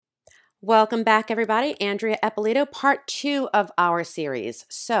Welcome back, everybody. Andrea Eppolito, part 2 of our series.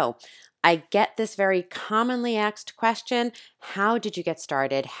 So, I get this very commonly asked question: how did you get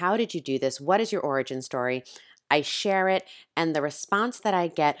started? How did you do this? What is your origin story? I share it, and the response that I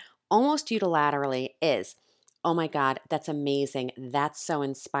get almost unilaterally is, "Oh my God, that's amazing. That's so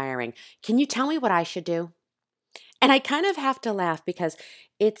inspiring. Can you tell me what I should do?" And I kind of have to laugh because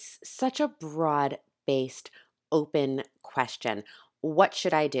it's such a broad based, open question. What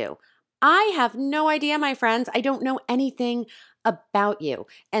should I do? I have no idea, my friends. I don't know anything about you.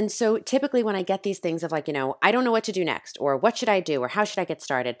 And so typically, when I get these things of like, I don't know what to do next, or what should I do, or how should I get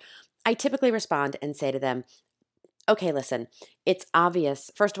started, I typically respond and say to them, okay, listen, it's obvious.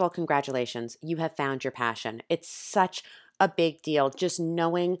 First of all, congratulations. You have found your passion. It's such a big deal. Just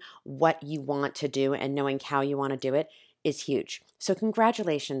knowing what you want to do and knowing how you want to do it is huge. So,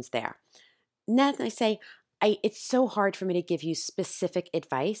 congratulations there. Then I say, it's so hard for me to give you specific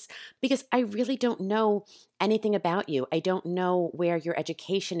advice because I really don't know anything about you. I don't know where your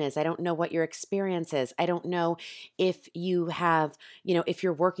education is. I don't know what your experience is. I don't know if you have, if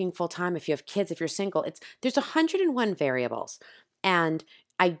you're working full time, if you have kids, if you're single. There's 101 variables. And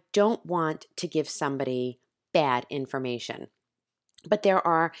I don't want to give somebody bad information. But there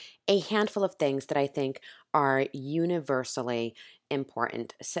are a handful of things that I think are universally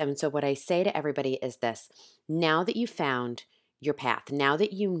important. So what I say to everybody is this: now that you found your path, now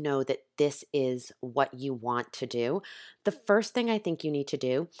that you know that this is what you want to do, the first thing I think you need to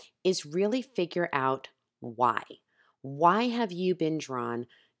do is really figure out why. Why have you been drawn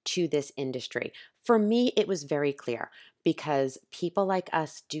to this industry? For me, it was very clear because people like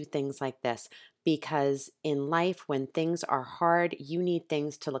us do things like this. Because in life, when things are hard, you need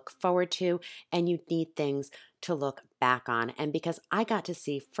things to look forward to and you need things to look back on. And because I got to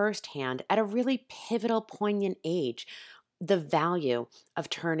see firsthand at a really pivotal, poignant age, the value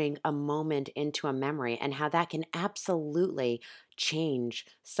of turning a moment into a memory and how that can absolutely change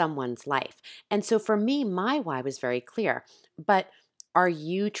someone's life. And so for me, my why was very clear. But are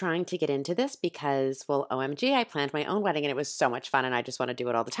you trying to get into this because, well, OMG, I planned my own wedding and it was so much fun and I just want to do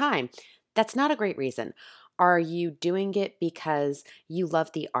it all the time? That's not a great reason. Are you doing it because you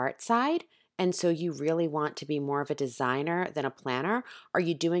love the art side and so you really want to be more of a designer than a planner? Are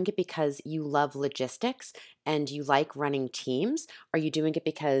you doing it because you love logistics and you like running teams? Are you doing it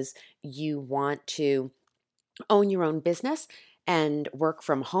because you want to own your own business and work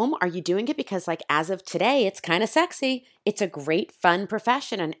from home? Are you doing it because, like, as of today, it's kind of sexy? It's a great, fun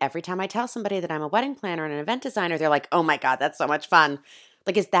profession. And every time I tell somebody that I'm a wedding planner and an event designer, they're like, oh my God, that's so much fun.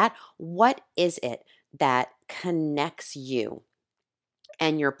 Like, what is it that connects you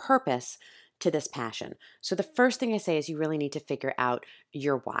and your purpose to this passion? So the first thing I say is you really need to figure out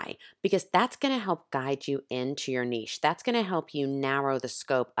your why, because that's going to help guide you into your niche. That's going to help you narrow the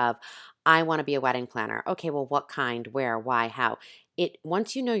scope of, I want to be a wedding planner. Okay, well, what kind, where, why, how?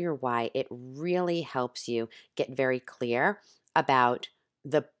 Once you know your why, it really helps you get very clear about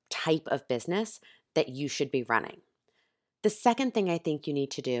the type of business that you should be running. The second thing I think you need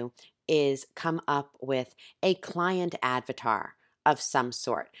to do is come up with a client avatar of some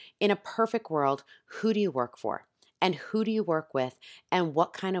sort. In a perfect world, who do you work for? And who do you work with? And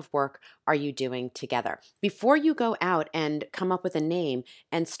what kind of work are you doing together? Before you go out and come up with a name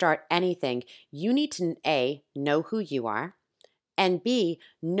and start anything, you need to A, know who you are, and B,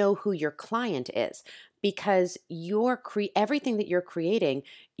 know who your client is, because everything that you're creating,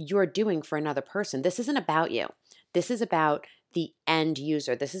 you're doing for another person. This isn't about you. This is about the end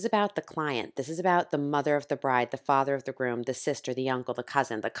user. This is about the client. This is about the mother of the bride, the father of the groom, the sister, the uncle, the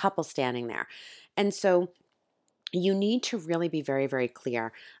cousin, the couple standing there. And so you need to really be very, very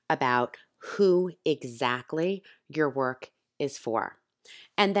clear about who exactly your work is for.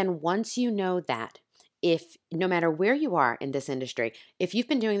 And then once you know that, if no matter where you are in this industry, if you've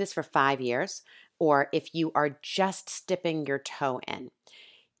been doing this for 5 years, or if you are just dipping your toe in,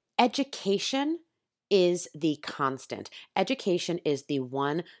 education is the constant. Education is the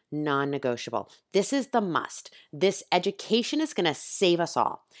one non-negotiable. This is the must. This education is going to save us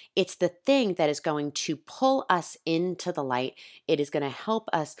all. It's the thing that is going to pull us into the light. It is going to help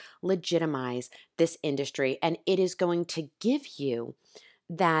us legitimize this industry, and it is going to give you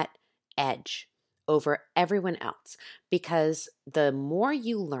that edge over everyone else, because the more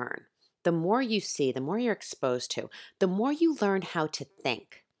you learn, the more you see, the more you're exposed to, the more you learn how to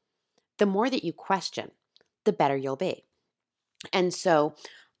think, the more that you question, the better you'll be. And so,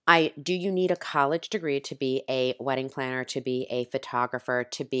 do you need a college degree to be a wedding planner, to be a photographer,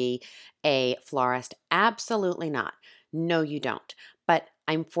 to be a florist? Absolutely not. No, you don't. But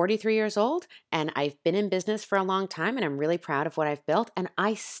I'm 43 years old and I've been in business for a long time and I'm really proud of what I've built. And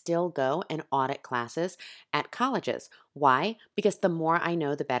I still go and audit classes at colleges. Why? Because the more I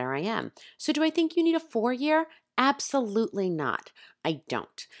know, the better I am. So do I think you need a 4-year? Absolutely not. I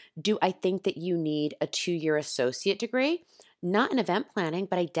don't. Do I think that you need a 2-year associate degree? Not in event planning,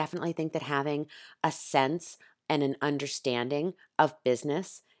 but I definitely think that having a sense and an understanding of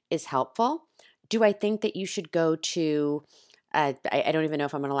business is helpful. Do I think that you should go to, I don't even know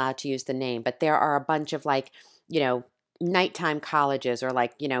if I'm allowed to use the name, but there are a bunch of nighttime colleges or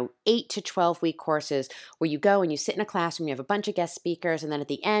 8 to 12 week courses where you go and you sit in a classroom, you have a bunch of guest speakers, and then at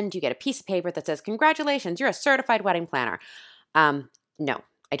the end you get a piece of paper that says, "Congratulations, you're a certified wedding planner." No,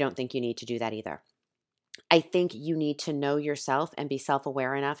 I don't think you need to do that either. I think you need to know yourself and be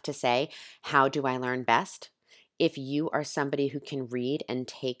self-aware enough to say, how do I learn best? If you are somebody who can read and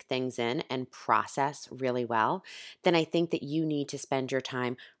take things in and process really well, then I think that you need to spend your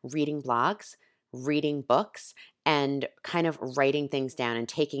time reading blogs, reading books, and kind of writing things down and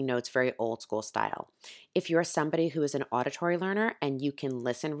taking notes very old school style. If you're somebody who is an auditory learner and you can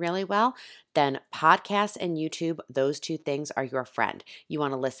listen really well, then podcasts and YouTube, those two things are your friend. You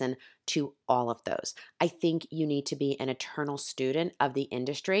want to listen to all of those. I think you need to be an eternal student of the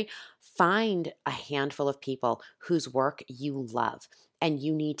industry. Find a handful of people whose work you love, and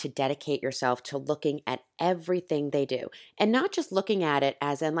you need to dedicate yourself to looking at everything they do and not just looking at it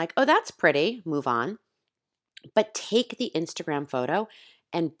as in oh, that's pretty, move on, but take the Instagram photo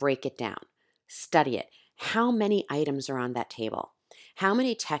and break it down. Study it. How many items are on that table? How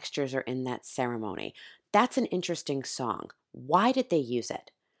many textures are in that ceremony? That's an interesting song. Why did they use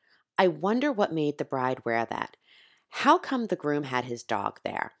it? I wonder what made the bride wear that. How come the groom had his dog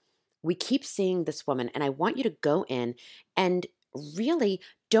there? We keep seeing this woman, and I want you to go in and really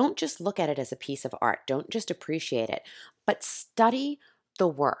don't just look at it as a piece of art. Don't just appreciate it, but study the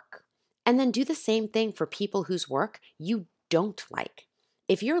work. And then do the same thing for people whose work you don't like.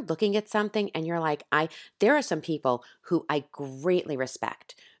 If you're looking at something and you're like, there are some people who I greatly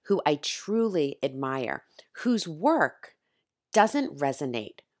respect, who I truly admire, whose work doesn't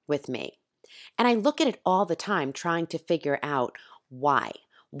resonate with me. And I look at it all the time trying to figure out why.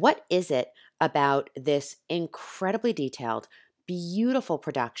 What is it about this incredibly detailed, beautiful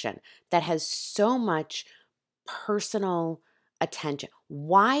production that has so much personal attention?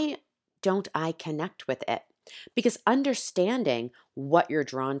 Why don't I connect with it? Because understanding what you're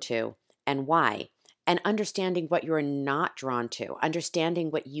drawn to and why, and understanding what you're not drawn to,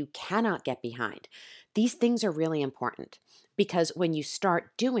 understanding what you cannot get behind, these things are really important. Because when you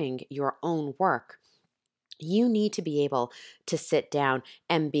start doing your own work, you need to be able to sit down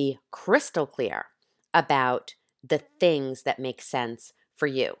and be crystal clear about the things that make sense for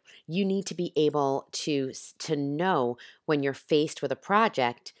you. You need to be able to know when you're faced with a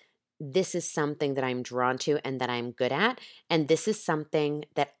project, this is something that I'm drawn to and that I'm good at, and this is something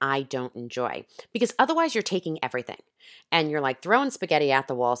that I don't enjoy. Because otherwise you're taking everything and you're throwing spaghetti at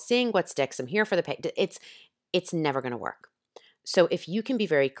the wall, seeing what sticks. I'm here for the pay. It's never going to work. So if you can be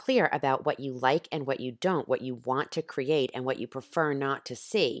very clear about what you like and what you don't, what you want to create and what you prefer not to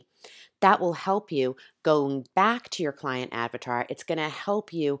see, that will help you going back to your client avatar. It's going to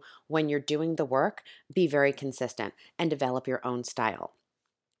help you when you're doing the work, be very consistent and develop your own style.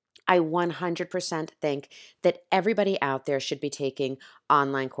 I 100% think that everybody out there should be taking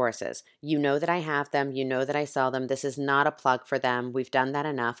online courses. You know that I have them. You know that I sell them. This is not a plug for them. We've done that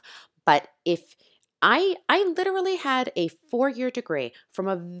enough. But if I literally had a 4-year degree from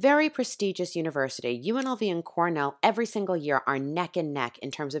a very prestigious university. UNLV and Cornell every single year are neck and neck in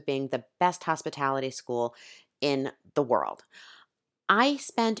terms of being the best hospitality school in the world. I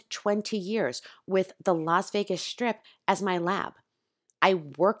spent 20 years with the Las Vegas Strip as my lab. I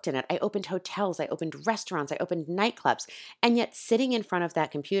worked in it. I opened hotels. I opened restaurants. I opened nightclubs. And yet sitting in front of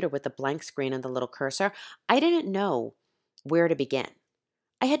that computer with the blank screen and the little cursor, I didn't know where to begin.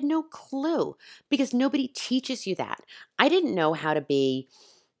 I had no clue because nobody teaches you that. I didn't know how to be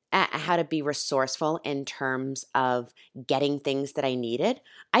resourceful in terms of getting things that I needed.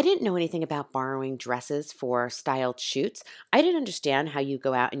 I didn't know anything about borrowing dresses for styled shoots. I didn't understand how you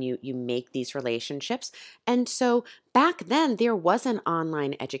go out and you make these relationships. And so back then there was an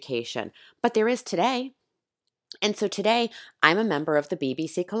online education, but there is today. And so today, I'm a member of the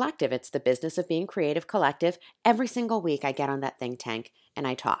BBC Collective. It's the Business of Being Creative Collective. Every single week, I get on that think tank and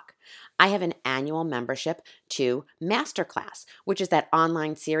I talk. I have an annual membership to Masterclass, which is that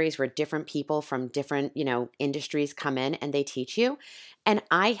online series where different people from different, industries come in and they teach you. And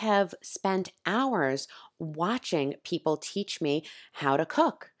I have spent hours watching people teach me how to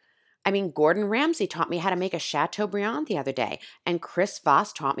cook, I mean, Gordon Ramsay taught me how to make a Chateaubriand the other day, and Chris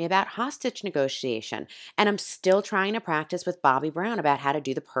Voss taught me about hostage negotiation. And I'm still trying to practice with Bobby Brown about how to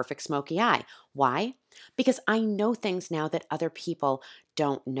do the perfect smoky eye. Why? Because I know things now that other people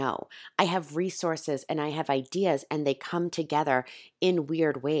don't know. I have resources and I have ideas, and they come together in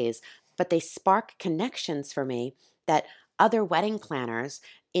weird ways, but they spark connections for me that other wedding planners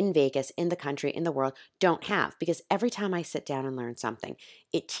in Vegas, in the country, in the world don't have. Because every time I sit down and learn something,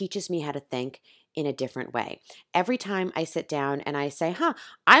 it teaches me how to think in a different way. Every time I sit down and I say,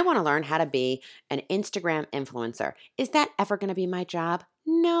 I want to learn how to be an Instagram influencer. Is that ever going to be my job?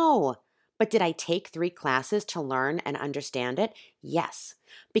 No. But did I take 3 classes to learn and understand it? Yes,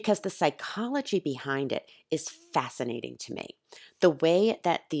 because the psychology behind it is fascinating to me. The way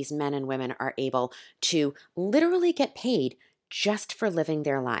that these men and women are able to literally get paid just for living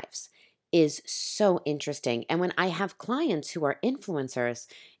their lives is so interesting. And when I have clients who are influencers,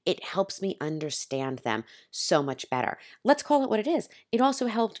 it helps me understand them so much better. Let's call it what it is. It also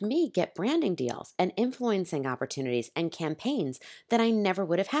helped me get branding deals and influencing opportunities and campaigns that I never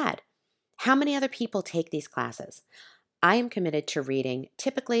would have had. How many other people take these classes? I am committed to reading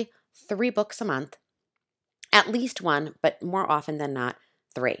typically 3 books a month, at least 1, but more often than not,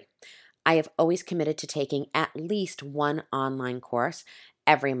 3. I have always committed to taking at least 1 online course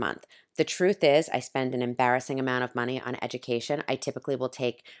every month. The truth is, I spend an embarrassing amount of money on education. I typically will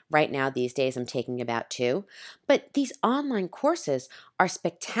take, right now, these days, I'm taking about 2. But these online courses are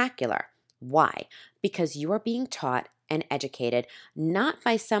spectacular. Why? Because you are being taught and educated not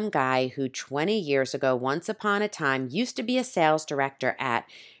by some guy who 20 years ago, once upon a time, used to be a sales director at.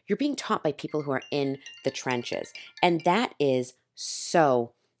 You're being taught by people who are in the trenches. And that is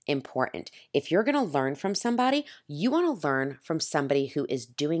so important. If you're going to learn from somebody, you want to learn from somebody who is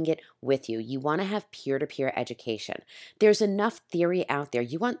doing it with you. You want to have peer-to-peer education. There's enough theory out there.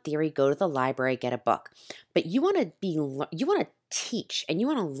 You want theory, go to the library, get a book. But you want to teach and you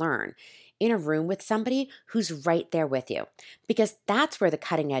want to learn in a room with somebody who's right there with you, because that's where the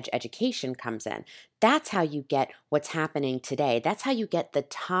cutting edge education comes in. That's how you get what's happening today. That's how you get the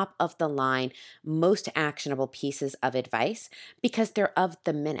top of the line, most actionable pieces of advice, because they're of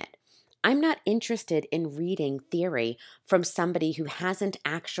the minute. I'm not interested in reading theory from somebody who hasn't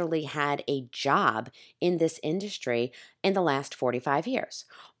actually had a job in this industry in the last 45 years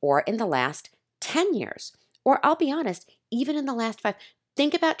or in the last 10 years, or I'll be honest, even in the last 5.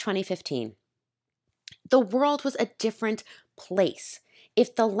 Think about 2015. The world was a different place.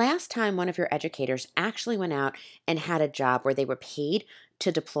 If the last time one of your educators actually went out and had a job where they were paid to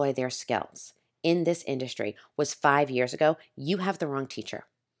deploy their skills in this industry was 5 years ago, you have the wrong teacher.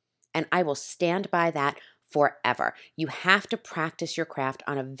 And I will stand by that forever. You have to practice your craft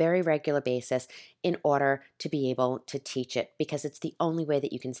on a very regular basis in order to be able to teach it, because it's the only way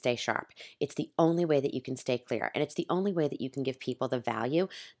that you can stay sharp. It's the only way that you can stay clear. And it's the only way that you can give people the value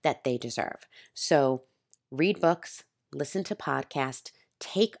that they deserve. So read books, listen to podcasts,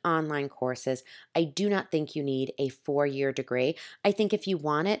 take online courses. I do not think you need a 4-year degree. I think if you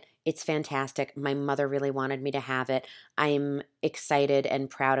want it, it's fantastic. My mother really wanted me to have it. I'm excited and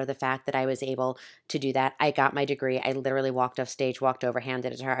proud of the fact that I was able to do that. I got my degree. I literally walked off stage, walked over,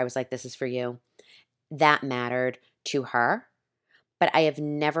 handed it to her. I was like, this is for you. That mattered to her. But I have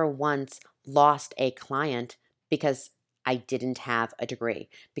never once lost a client because I didn't have a degree,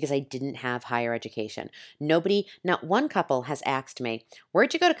 because I didn't have higher education. Not one couple has asked me,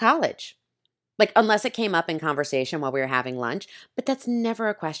 where'd you go to college? Like, unless it came up in conversation while we were having lunch, but that's never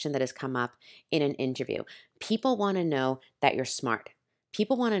a question that has come up in an interview. People want to know that you're smart.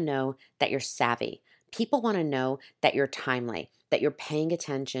 People want to know that you're savvy. People want to know that you're timely, that you're paying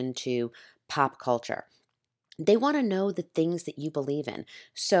attention to pop culture. They want to know the things that you believe in.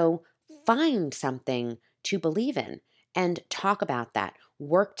 So find something to believe in and talk about that.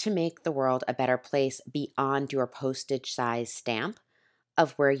 Work to make the world a better place beyond your postage size stamp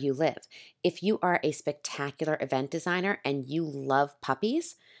of where you live. If you are a spectacular event designer and you love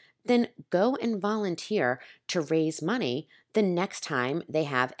puppies, then go and volunteer to raise money the next time they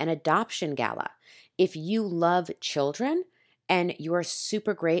have an adoption gala. If you love children and you're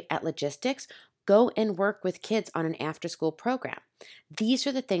super great at logistics, go and work with kids on an after-school program. These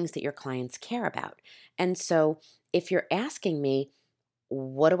are the things that your clients care about. And so if you're asking me,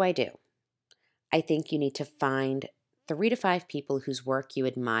 what do I do? I think you need to find 3 to 5 people whose work you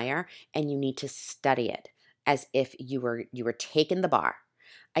admire, and you need to study it as if you were taking the bar.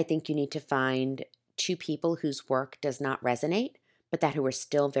 I think you need to find 2 people whose work does not resonate, but that who are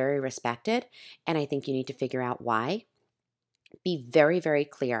still very respected, and I think you need to figure out why. Be very, very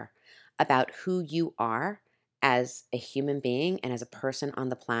clear about who you are as a human being and as a person on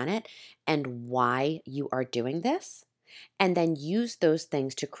the planet and why you are doing this. And then use those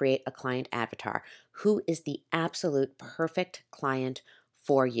things to create a client avatar who is the absolute perfect client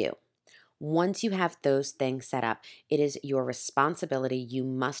for you. Once you have those things set up, it is your responsibility. You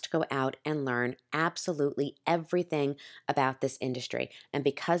must go out and learn absolutely everything about this industry. And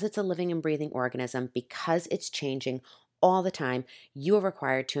because it's a living and breathing organism, because it's changing all the time, you are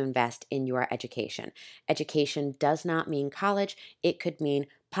required to invest in your education. Education does not mean college. It could mean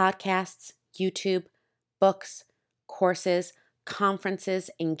podcasts, YouTube, books, courses, conferences.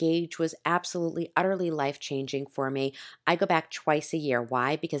 Engage was absolutely, utterly life-changing for me. I go back twice a year.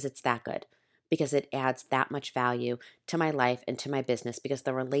 Why? Because it's that good. Because it adds that much value to my life and to my business, because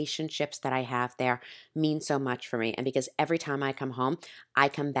the relationships that I have there mean so much for me. And because every time I come home, I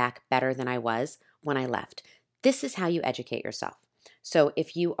come back better than I was when I left. This is how you educate yourself. So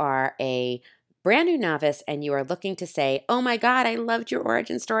if you are a brand new novice and you are looking to say, oh my God, I loved your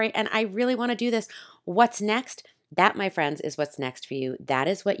origin story and I really want to do this, what's next? That, my friends, is what's next for you. That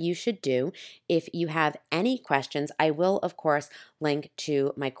is what you should do. If you have any questions, I will, of course, link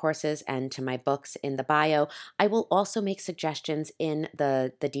to my courses and to my books in the bio. I will also make suggestions in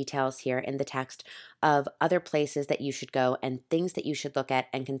the details here in the text of other places that you should go and things that you should look at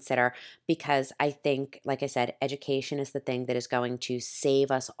and consider, because I think, like I said, education is the thing that is going to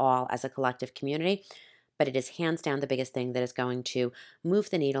save us all as a collective community. But it is hands down the biggest thing that is going to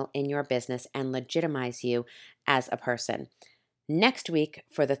move the needle in your business and legitimize you as a person. Next week,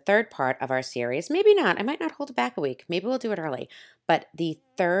 for the third part of our series, maybe not, I might not hold it back a week. Maybe we'll do it early. But the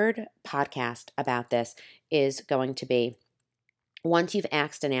third podcast about this is going to be, once you've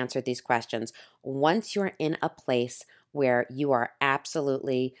asked and answered these questions, once you're in a place where you are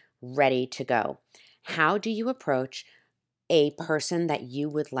absolutely ready to go, how do you approach a person that you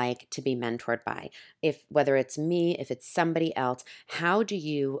would like to be mentored by? If whether it's me, if it's somebody else, how do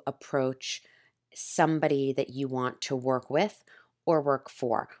you approach somebody that you want to work with or work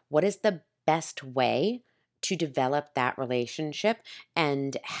for? What is the best way to develop that relationship?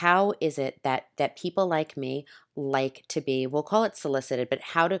 And how is it that people like me like to be, we'll call it solicited, but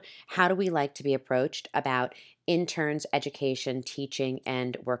how do we like to be approached about interns, education, teaching,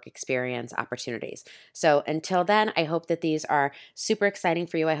 and work experience opportunities? So until then, I hope that these are super exciting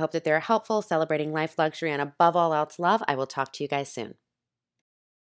for you. I hope that they're helpful, celebrating life, luxury, and above all else, love. I will talk to you guys soon.